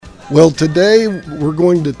Well, today we're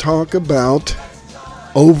going to talk about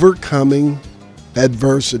overcoming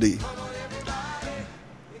adversity.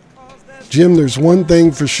 Jim, there's one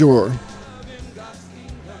thing for sure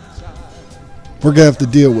we're going to have to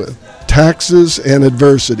deal with: taxes and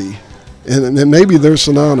adversity. And maybe they're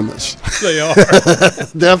synonymous. They are.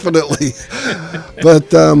 Definitely.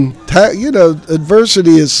 But,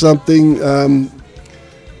 adversity is something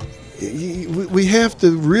we have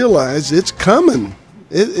to realize it's coming.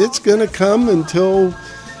 It's going to come until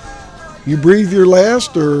you breathe your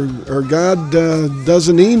last or God does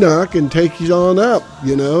an Enoch and take you on up.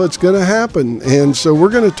 You know, it's going to happen. And so we're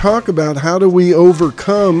going to talk about how do we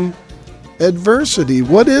overcome adversity.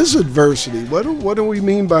 What is adversity? What do we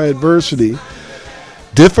mean by adversity?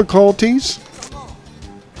 Difficulties,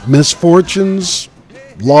 misfortunes,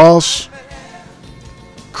 loss,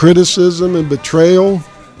 criticism, and betrayal.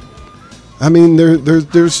 I mean,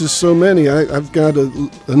 there's just so many. I've got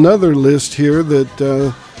another list here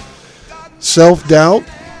that self-doubt,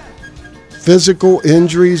 physical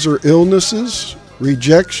injuries or illnesses,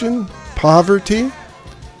 rejection, poverty,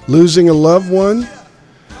 losing a loved one,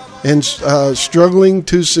 and struggling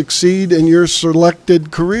to succeed in your selected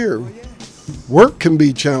career. Work can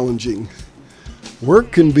be challenging.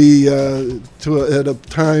 Work can be, at a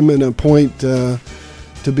time and a point,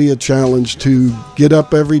 to be a challenge to get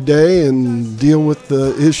up every day and deal with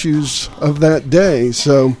the issues of that day.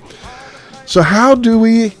 So how do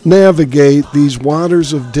we navigate these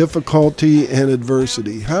waters of difficulty and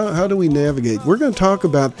adversity? How do we navigate? We're going to talk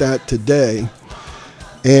about that today.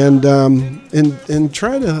 And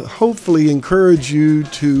try to hopefully encourage you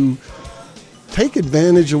to take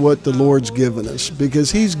advantage of what the Lord's given us,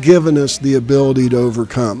 because He's given us the ability to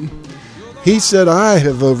overcome. He said, I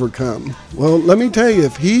have overcome. Well, let me tell you,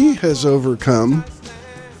 if He has overcome,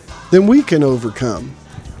 then we can overcome.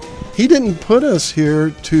 He didn't put us here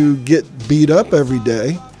to get beat up every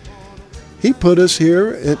day. He put us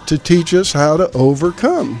here to teach us how to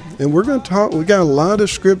overcome. And we're going to talk, we got a lot of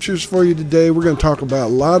scriptures for you today. We're going to talk about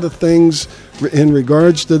a lot of things in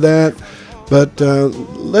regards to that. But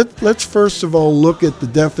let's first of all look at the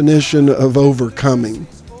definition of overcoming.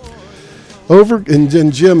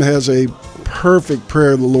 And Jim has a perfect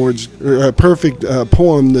prayer of the Lord's, or a perfect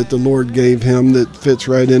poem that the Lord gave him that fits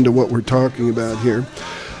right into what we're talking about here.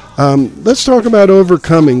 Let's talk about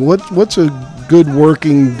overcoming. What's a good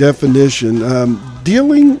working definition?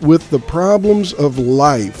 Dealing with the problems of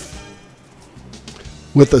life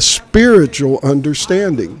with a spiritual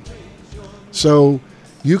understanding. So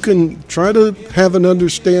you can try to have an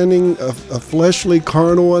understanding, a fleshly,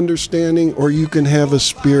 carnal understanding, or you can have a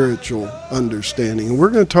spiritual understanding. And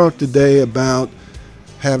we're going to talk today about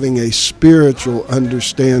having a spiritual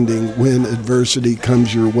understanding when adversity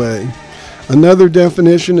comes your way. Another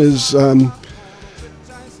definition is of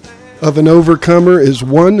an overcomer is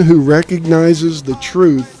one who recognizes the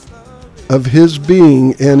truth of his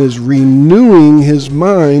being and is renewing his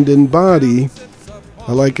mind and body.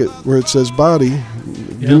 I like it where it says body.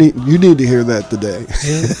 Yep. You need to hear that today.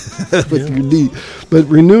 Yeah. But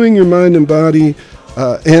renewing your mind and body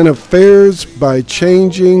and affairs by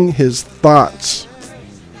changing his thoughts.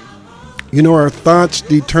 You know, our thoughts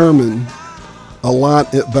determine a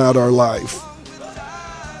lot about our life.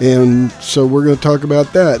 And so we're going to talk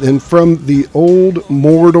about that. And from the old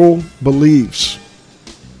mortal beliefs,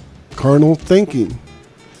 carnal thinking.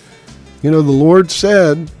 You know, the Lord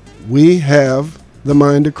said we have the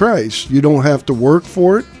mind of Christ. You don't have to work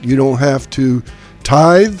for it. You don't have to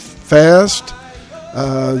tithe, fast,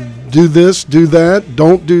 do this, do that,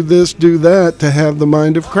 don't do this, do that to have the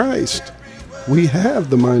mind of Christ. We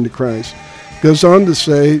have the mind of Christ. Goes on to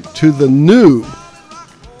say, to the new.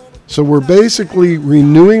 So we're basically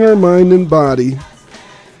renewing our mind and body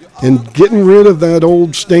and getting rid of that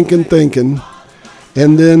old stinking thinking,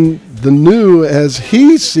 and then the new as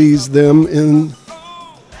He sees them in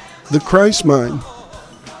the Christ mind.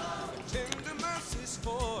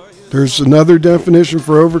 There's another definition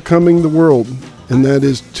for overcoming the world, and that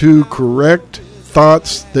is to correct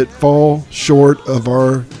thoughts that fall short of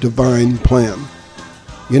our divine plan.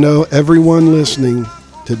 You know, everyone listening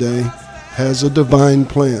today has a divine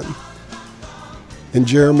plan. In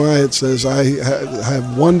Jeremiah it says, I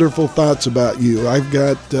have wonderful thoughts about you. I've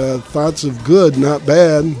got thoughts of good, not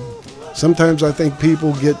bad. Sometimes I think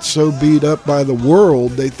people get so beat up by the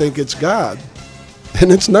world, they think it's God. And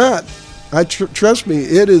it's not. Trust me,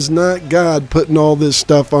 it is not God putting all this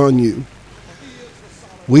stuff on you.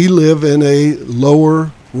 We live in a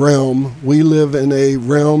lower realm. We live in a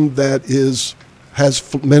realm that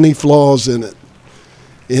has many flaws in it.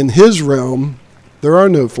 In His realm, there are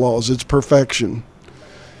no flaws. It's perfection.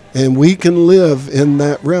 And we can live in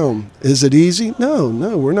that realm. Is it easy? No,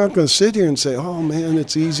 we're not going to sit here and say, oh man,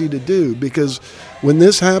 it's easy to do. Because when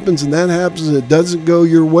this happens and that happens and it doesn't go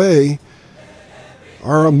your way,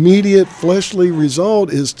 our immediate fleshly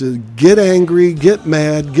result is to get angry, get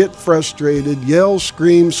mad, get frustrated, yell,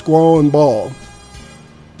 scream, squall, and bawl.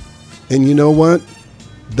 And you know what?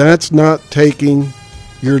 That's not taking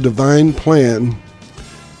your divine plan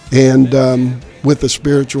and with a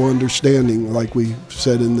spiritual understanding, like we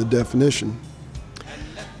said in the definition.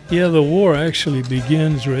 Yeah, the war actually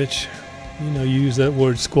begins, Rich. You use that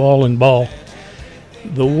word squall and bawl.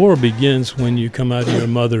 The war begins when you come out of your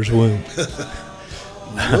mother's womb.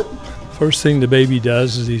 First thing the baby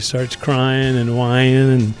does is he starts crying and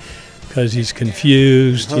whining, and because he's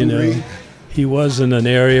confused, Hungry. He was in an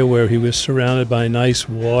area where he was surrounded by nice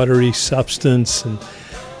watery substance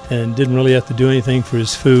and didn't really have to do anything for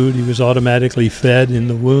his food. He was automatically fed in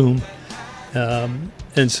the womb.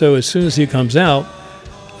 And so as soon as he comes out,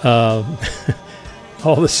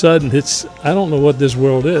 all of a sudden I don't know what this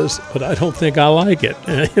world is, but I don't think I like it.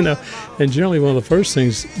 And generally one of the first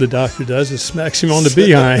things the doctor does is smacks him on the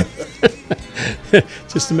behind.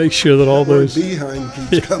 Just to make sure that all those behind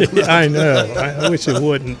keeps coming up. I know. I wish it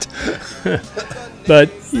wouldn't.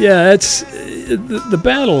 But yeah, it's the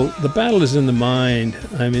battle. The battle is in the mind.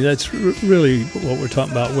 I mean, that's really what we're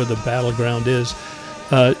talking about, where the battleground is.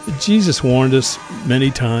 Jesus warned us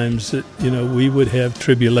many times that we would have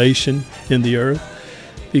tribulation in the earth,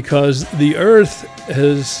 because the earth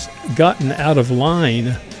has gotten out of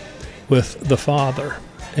line with the Father,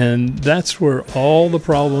 and that's where all the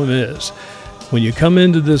problem is. When you come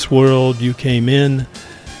into this world, you came in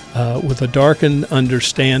with a darkened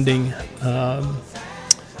understanding.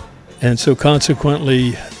 And so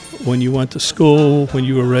consequently, when you went to school, when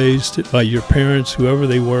you were raised by your parents, whoever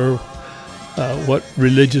they were, what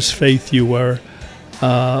religious faith you were,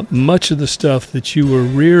 much of the stuff that you were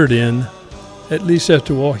reared in, at least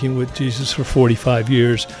after walking with Jesus for 45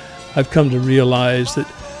 years, I've come to realize that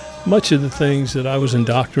much of the things that I was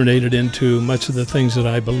indoctrinated into, much of the things that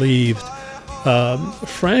I believed,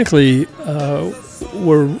 frankly,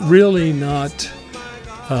 were really not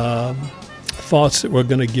thoughts that were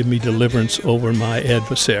going to give me deliverance over my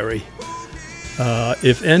adversary.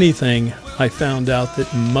 If anything, I found out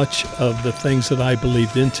that much of the things that I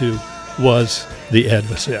believed into was the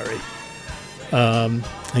adversary. And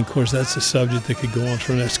of course, that's a subject that could go on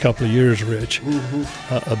for the next couple of years, Rich,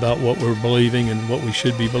 about what we're believing and what we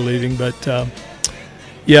should be believing. But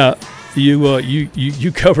yeah,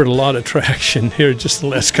 you covered a lot of traction here just the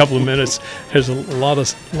last couple of minutes. There's a lot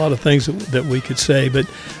of things that we could say, but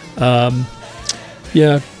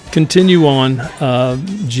yeah, continue on.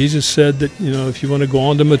 Jesus said that if you want to go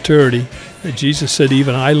on to maturity, Jesus said,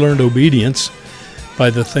 even I learned obedience by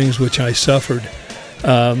the things which I suffered.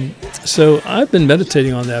 So I've been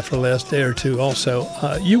meditating on that for the last day or two also.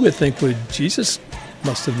 You would think, Jesus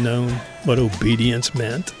must have known what obedience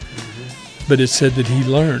meant, but it said that he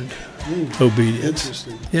learned obedience.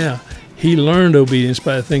 Interesting. Yeah, he learned obedience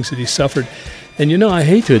by the things that he suffered. And I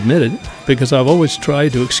hate to admit it, because I've always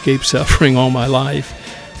tried to escape suffering all my life.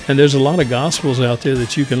 And there's a lot of gospels out there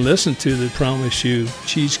that you can listen to that promise you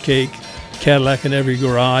cheesecake, Cadillac in every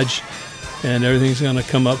garage, and everything's going to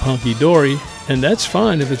come up hunky-dory. And that's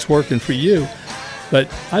fine if it's working for you.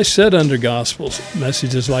 But I sat under gospels,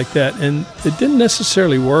 messages like that, and it didn't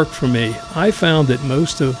necessarily work for me. I found that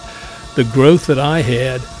most of the growth that I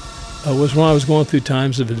had was when I was going through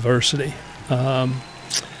times of adversity.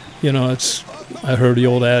 I heard the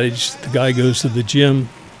old adage, the guy goes to the gym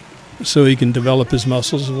so he can develop his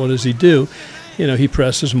muscles, and what does he do? He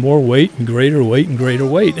presses more weight and greater weight and greater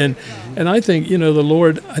weight. And I think, the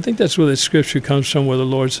Lord, I think that's where the scripture comes from, where the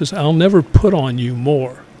Lord says, I'll never put on you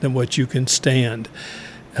more than what you can stand.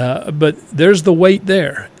 But there's the weight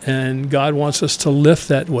there, and God wants us to lift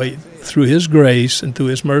that weight through his grace and through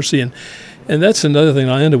his mercy. And that's another thing.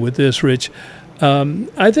 I ended with this, Rich.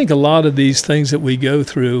 I think a lot of these things that we go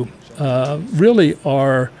through really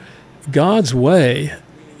are God's way,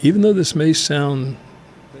 even though this may sound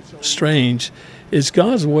strange, is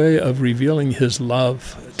God's way of revealing his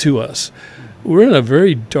love to us. We're in a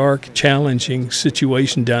very dark, challenging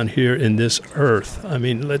situation down here in this earth. I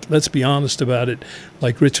mean, let's be honest about it.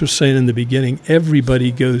 Like Rich was saying in the beginning,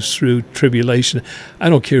 everybody goes through tribulation. I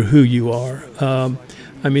don't care who you are.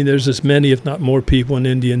 There's as many, if not more, people in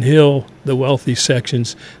Indian Hill, the wealthy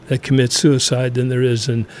sections, that commit suicide than there is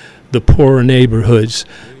in the poorer neighborhoods.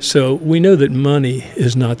 So we know that money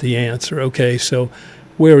is not the answer. Okay, so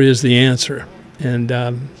where is the answer?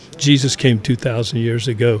 And Jesus came 2,000 years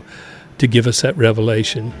ago to give us that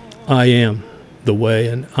revelation. I am the way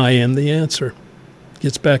and I am the answer.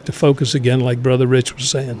 gets back to focus again, like Brother Rich was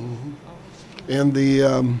saying. And the,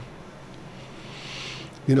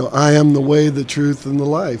 I am the way, the truth, and the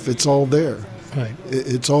life. It's all there. Right.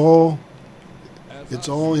 It's all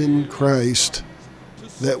in Christ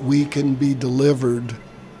that we can be delivered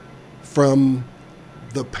from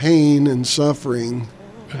the pain and suffering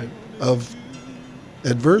of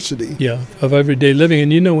adversity. Yeah, of everyday living.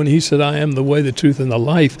 And when he said, I am the way, the truth, and the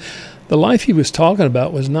life he was talking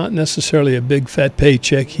about was not necessarily a big fat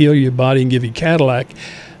paycheck, heal your body and give you Cadillac.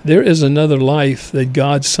 There is another life that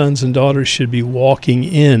God's sons and daughters should be walking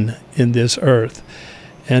in this earth.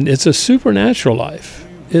 And it's a supernatural life.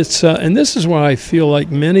 It's and this is why I feel like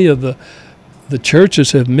many of the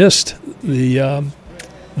churches have missed the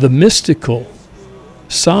mystical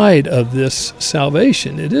side of this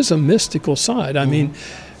salvation. It is a mystical side. I mean,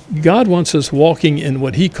 God wants us walking in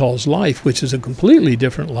what he calls life, which is a completely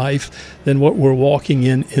different life than what we're walking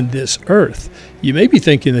in this earth. You may be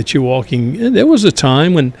thinking that you're walking, and there was a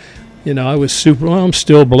time when, I was I'm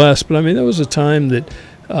still blessed, but I mean, there was a time that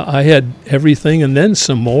I had everything and then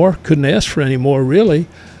some more, couldn't ask for any more really,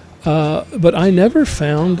 but I never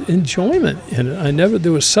found enjoyment in it.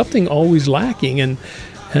 There was something always lacking, and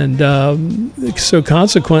so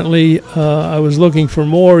consequently, I was looking for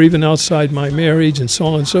more, even outside my marriage and so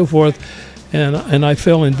on and so forth. And I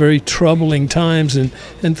fell in very troubling times. And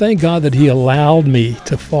thank God that he allowed me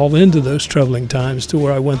to fall into those troubling times, to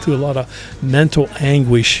where I went through a lot of mental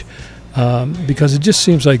anguish, because it just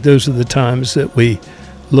seems like those are the times that we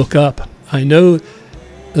look up. I know,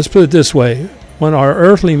 let's put it this way, when our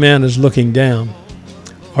earthly man is looking down,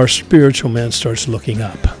 our spiritual man starts looking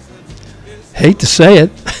up. Hate to say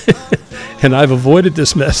it, and I've avoided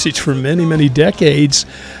this message for many, many decades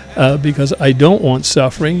because I don't want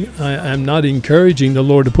suffering. I'm not encouraging the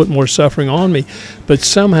Lord to put more suffering on me, but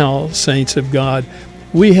somehow, saints of God,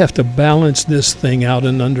 we have to balance this thing out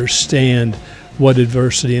and understand what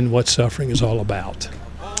adversity and what suffering is all about.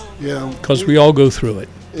 Yeah, because we all go through it.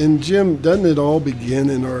 And Jim, doesn't it all begin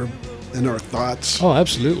in our thoughts? Oh,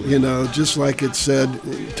 absolutely. Just like it said,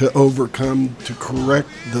 to overcome, to correct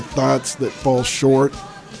the thoughts that fall short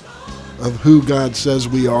of who God says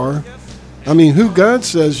we are. I mean, who God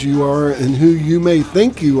says you are and who you may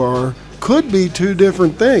think you are could be two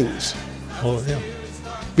different things. Oh, yeah.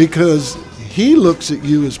 Because he looks at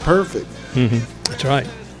you as perfect. Mm-hmm. That's right.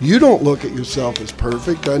 You don't look at yourself as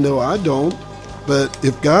perfect. I know I don't. But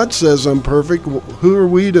if God says I'm perfect, who are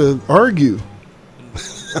we to argue?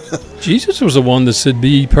 Jesus was the one that said,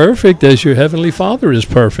 be perfect as your heavenly Father is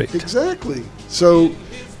perfect. Exactly. So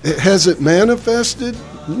has it manifested?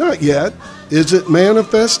 Not yet. Is it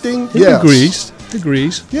manifesting? Yes.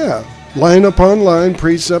 Agrees. Yeah. Line upon line,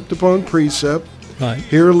 precept upon precept. Right.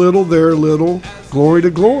 Here a little, there a little, glory to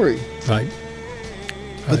glory. Right.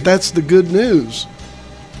 But that's the good news.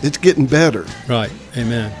 It's getting better. Right.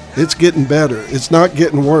 Amen. It's getting better. It's not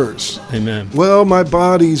getting worse. Amen. Well, my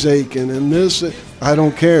body's aching and this, I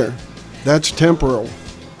don't care. That's temporal.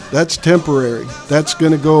 That's temporary. That's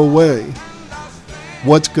going to go away.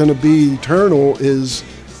 What's going to be eternal is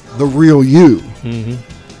the real you.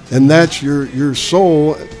 Mm-hmm. And that's your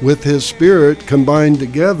soul with his spirit combined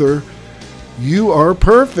together. You are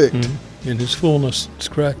perfect. Mm-hmm. In his fullness. It's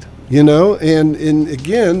correct. And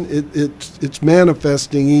again, it's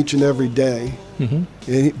manifesting each and every day.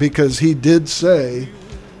 Mm-hmm. Because he did say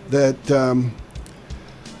that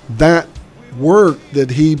that work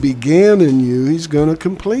that he began in you, he's going to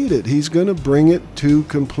complete it. He's going to bring it to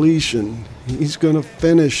completion. He's going to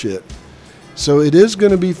finish it. So it is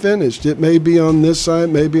going to be finished. It may be on this side,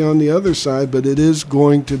 maybe on the other side, but it is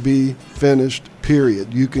going to be finished,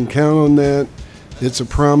 period. You can count on that. It's a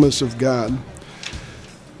promise of God.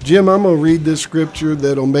 Jim, I'm going to read this scripture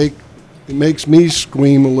that'll makes me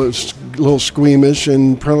squeam a little squeamish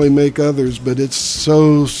and probably make others, but it's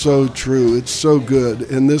so true. It's so good.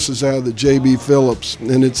 And this is out of the J.B. Phillips,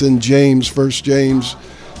 and it's in James, 1 James,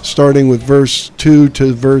 starting with verse 2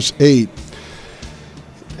 to verse 8.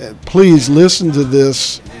 Please listen to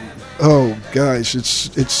this. Oh, gosh,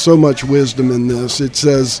 it's so much wisdom in this. It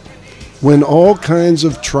says, when all kinds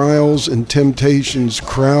of trials and temptations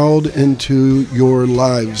crowd into your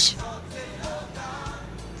lives,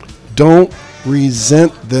 don't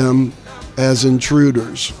resent them as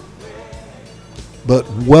intruders, but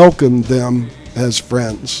welcome them as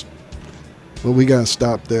friends. Well, we got to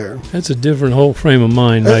stop there. That's a different whole frame of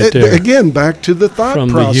mind right there. Again, back to the thought from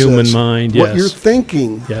process. From the human mind, yes. What you're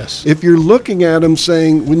thinking. Yes. If you're looking at them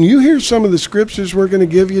saying, when you hear some of the scriptures we're going to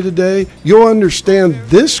give you today, you'll understand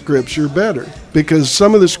this scripture better. Because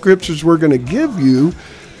some of the scriptures we're going to give you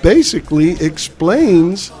basically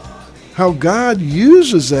explains how God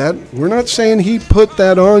uses that. We're not saying he put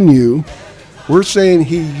that on you. We're saying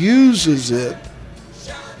he uses it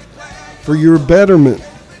for your betterment,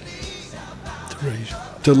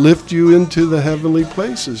 to lift you into the heavenly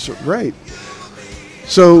places. Right.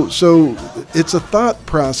 So it's a thought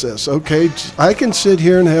process. Okay, I can sit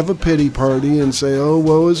here and have a pity party and say, oh,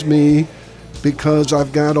 woe is me, because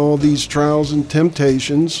I've got all these trials and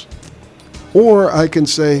temptations. Or I can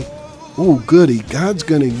say, oh, goody, God's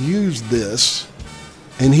going to use this,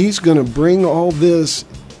 and he's going to bring all this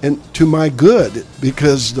to my good,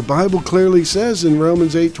 because the Bible clearly says in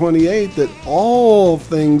Romans 8:28 that all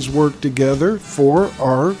things work together for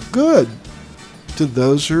our good to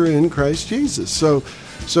those who are in Christ Jesus. So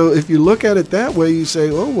if you look at it that way, you say,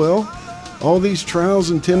 oh, well, all these trials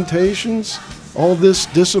and temptations, all this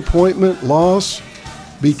disappointment, loss,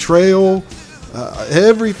 betrayal,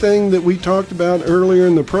 everything that we talked about earlier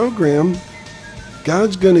in the program,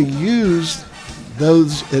 God's going to use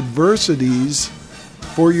those adversities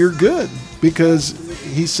for your good, because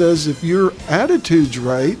he says if your attitude's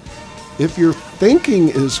right, if your thinking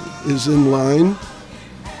is in line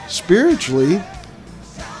spiritually,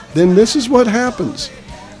 then this is what happens.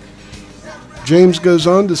 James goes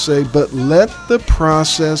on to say, but let the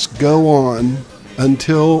process go on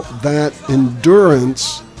until that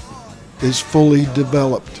endurance is fully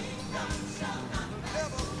developed.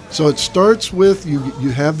 So it starts with you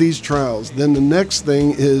have these trials. Then the next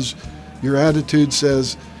thing is your attitude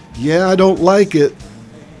says, yeah, I don't like it,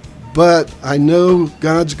 but I know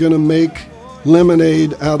God's going to make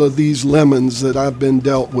lemonade out of these lemons that I've been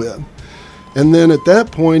dealt with. And then at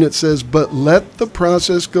that point it says, but let the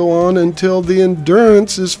process go on until the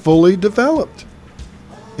endurance is fully developed.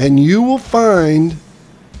 And you will find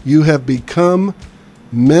you have become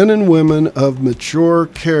men and women of mature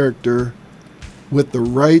character with the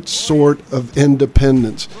right sort of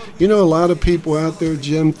independence. You know, a lot of people out there,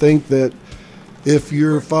 Jim, think that if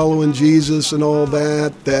you're following Jesus and all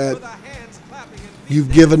that, that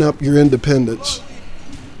you've given up your independence.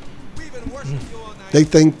 They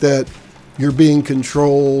think that you're being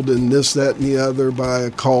controlled and this, that, and the other by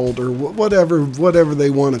a cult or whatever they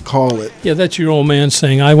want to call it. Yeah, that's your old man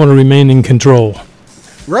saying, I want to remain in control.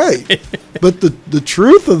 Right. But the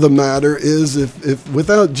truth of the matter is if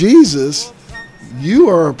without Jesus, you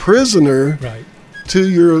are a prisoner to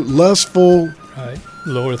your lustful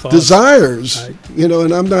lower thoughts, desires. You know,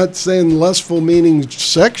 and I'm not saying lustful meaning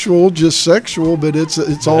sexual, just sexual, but it's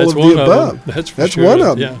all of the above. That's sure. one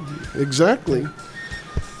of them. Exactly.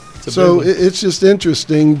 So it's just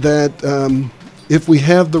interesting that if we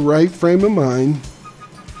have the right frame of mind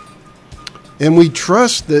and we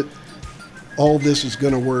trust that all this is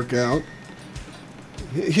going to work out.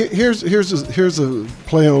 Here's a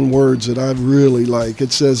play on words that I really like.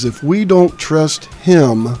 It says, if we don't trust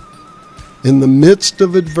him in the midst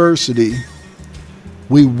of adversity,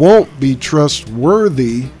 we won't be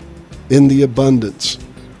trustworthy in the abundance.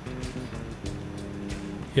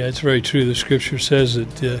 Yeah, it's very true. The scripture says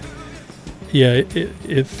that,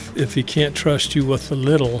 if he can't trust you with the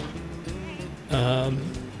little,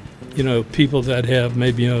 people that have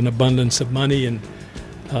maybe an abundance of money and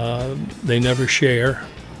they never share,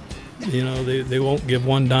 they won't give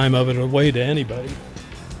one dime of it away to anybody,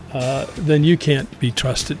 then you can't be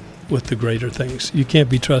trusted with the greater things. You can't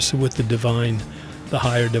be trusted with the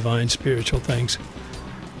higher divine spiritual things.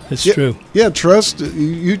 It's true. Yeah,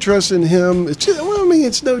 you trust in him.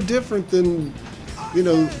 It's no different than,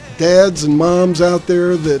 dads and moms out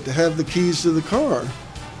there that have the keys to the car.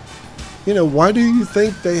 Why do you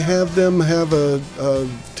think they have them have a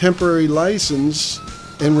temporary license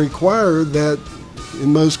and require that,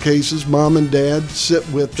 in most cases, mom and dad sit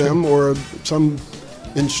with them or some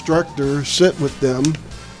instructor sit with them?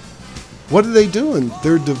 What are they doing?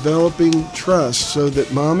 They're developing trust so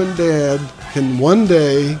that mom and dad can one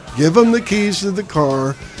day give them the keys to the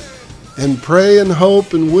car and pray and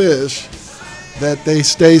hope and wish that they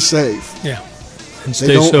stay safe. Yeah. And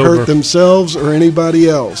they don't hurt themselves or anybody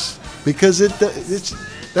else. Because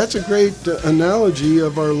that's a great analogy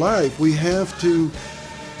of our life. We have to,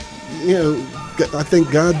 I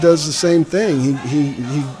think God does the same thing.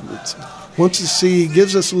 He wants to see, he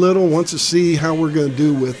gives us a little, wants to see how we're going to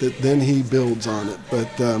do with it, then he builds on it. But,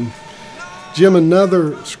 Jim,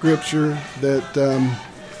 another scripture that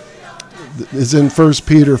is in 1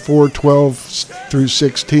 Peter 4:12 through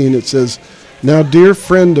 16, it says, now, dear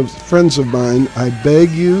friends of mine, I beg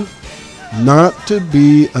you not to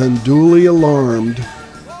be unduly alarmed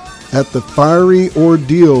at the fiery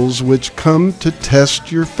ordeals which come to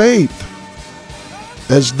test your faith,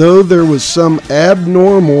 as though there was some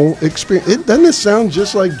abnormal experience. Doesn't it sound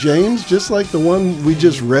just like James, just like the one we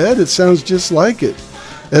just read? It sounds just like it,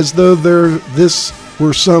 as though this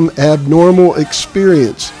were some abnormal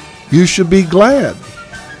experience. You should be glad.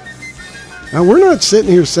 Now, we're not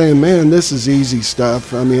sitting here saying, man, this is easy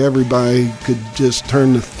stuff. I mean, everybody could just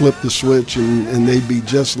flip the switch and they'd be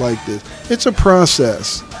just like this. It's a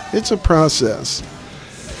process. It's a process.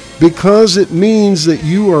 Because it means that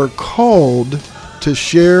you are called to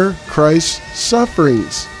share Christ's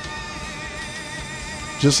sufferings.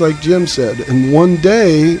 Just like Jim said, and one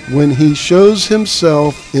day when he shows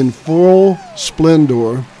himself in full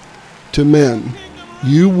splendor to men,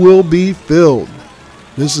 you will be filled.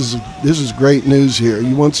 This is great news here.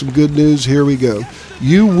 You want some good news? Here we go.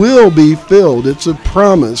 You will be filled. It's a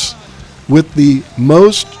promise with the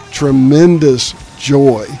most tremendous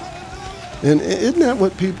joy. And isn't that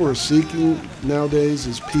what people are seeking nowadays,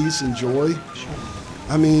 is peace and joy?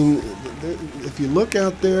 I mean, if you look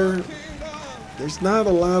out there, there's not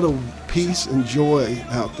a lot of peace and joy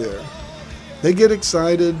out there. They get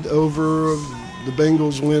excited over the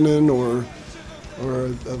Bengals winning or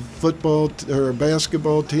a football or a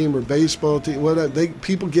basketball team or baseball team. Whatever.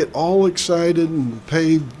 People get all excited and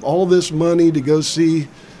pay all this money to go see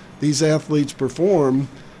these athletes perform,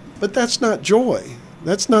 but that's not joy.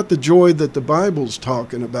 That's not the joy that the Bible's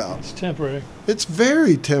talking about. It's temporary. It's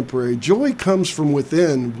very temporary. Joy comes from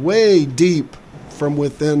within, way deep from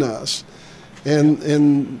within us.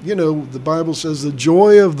 And you know, the Bible says the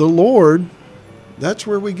joy of the Lord, that's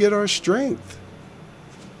where we get our strength.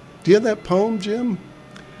 Do you have that poem, Jim?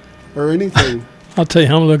 Or anything? I'll tell you,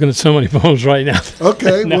 I'm looking at so many poems right now.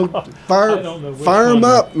 Okay, no, well, fire them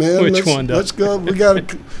up, man. Let's go. We got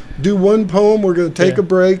to do one poem. We're going to take a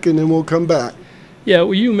break, and then we'll come back. Yeah,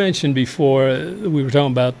 well, you mentioned before, we were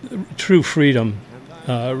talking about true freedom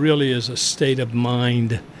really is a state of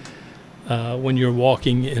mind when you're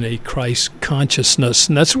walking in a Christ consciousness,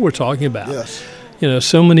 and that's what we're talking about. Yes. You know,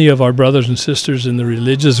 so many of our brothers and sisters in the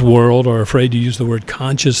religious world are afraid to use the word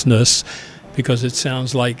consciousness because it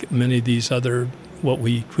sounds like many of these other, what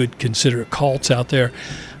we would consider cults out there.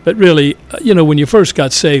 But really, you know, when you first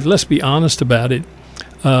got saved, let's be honest about it,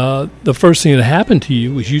 the first thing that happened to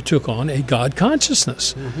you was you took on a God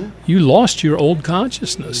consciousness. Mm-hmm. You lost your old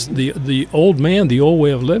consciousness, the old man, the old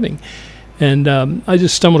way of living. And I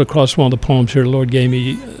just stumbled across one of the poems here the Lord gave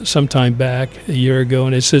me some time back, a year ago,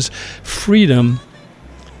 and it says, freedom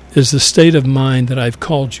is the state of mind that I've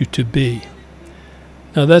called you to be.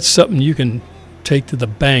 Now that's something you can take to the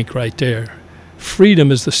bank right there.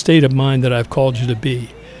 Freedom is the state of mind that I've called you to be.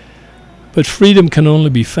 But freedom can only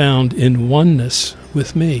be found in oneness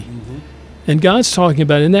with me. Mm-hmm. And God's talking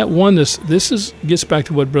about, in that oneness, gets back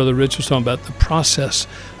to what Brother Rich was talking about, the process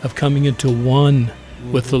of coming into one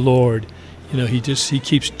with the Lord. You know, he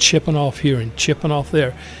keeps chipping off here and chipping off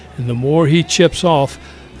there. And the more he chips off,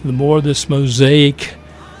 the more this mosaic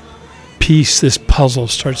piece, this puzzle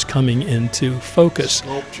starts coming into focus.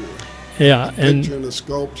 Sculpture. Yeah. Picturing a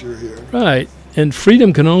sculpture here. Right. And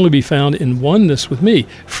freedom can only be found in oneness with me.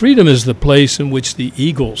 Freedom is the place in which the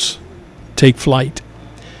eagles take flight.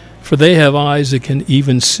 For they have eyes that can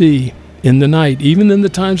even see in the night. Even in the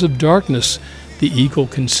times of darkness, the eagle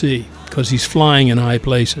can see because he's flying in high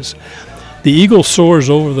places. The eagle soars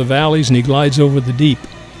over the valleys and he glides over the deep.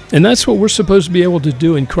 And that's what we're supposed to be able to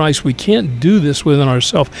do in Christ. We can't do this within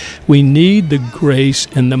ourselves. We need the grace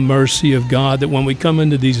and the mercy of God that when we come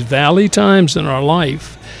into these valley times in our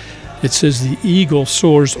life, it says the eagle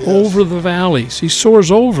soars over the valleys. He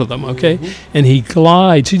soars over them, okay? Mm-hmm. And he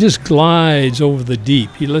just glides over the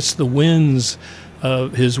deep. He lets the winds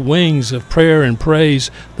of his wings of prayer and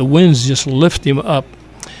praise, the winds just lift him up.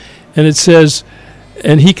 And it says,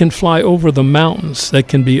 and he can fly over the mountains that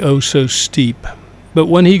can be oh so steep. But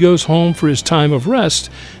when he goes home for his time of rest,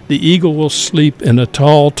 the eagle will sleep in a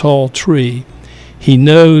tall, tall tree. He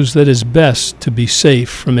knows that it's best to be safe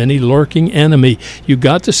from any lurking enemy. You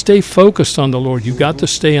got to stay focused on the Lord. You got to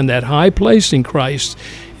stay in that high place in Christ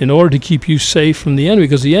in order to keep you safe from the enemy,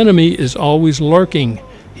 because the enemy is always lurking.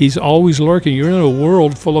 He's always lurking. You're in a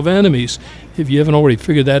world full of enemies if you haven't already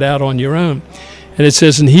figured that out on your own. And it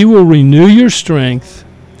says, and he will renew your strength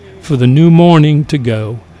for the new morning to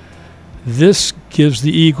go. This gives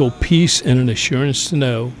the eagle peace and an assurance to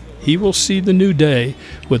know he will see the new day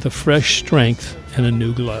with a fresh strength and a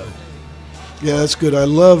new glow. Yeah, that's good. I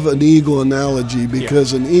love an eagle analogy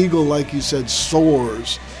because an eagle, like you said,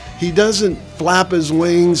 soars. He doesn't flap his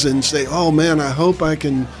wings and say, oh, man, I hope I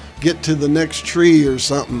can get to the next tree or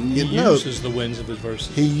something. He uses the winds of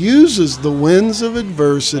adversity. He uses the winds of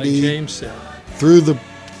adversity. Like James said. Through the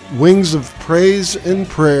wings of praise and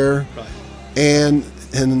prayer. Right. And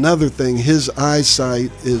And another thing, his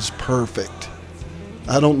eyesight is perfect.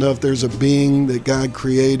 I don't know if there's a being that God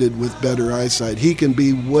created with better eyesight. He can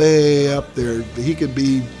be way up there. He could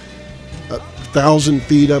be 1,000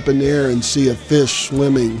 feet up in the air and see a fish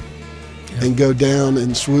swimming and go down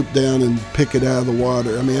and swoop down and pick it out of the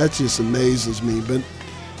water. I mean, that just amazes me. But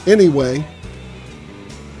anyway,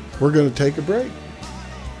 we're going to take a break.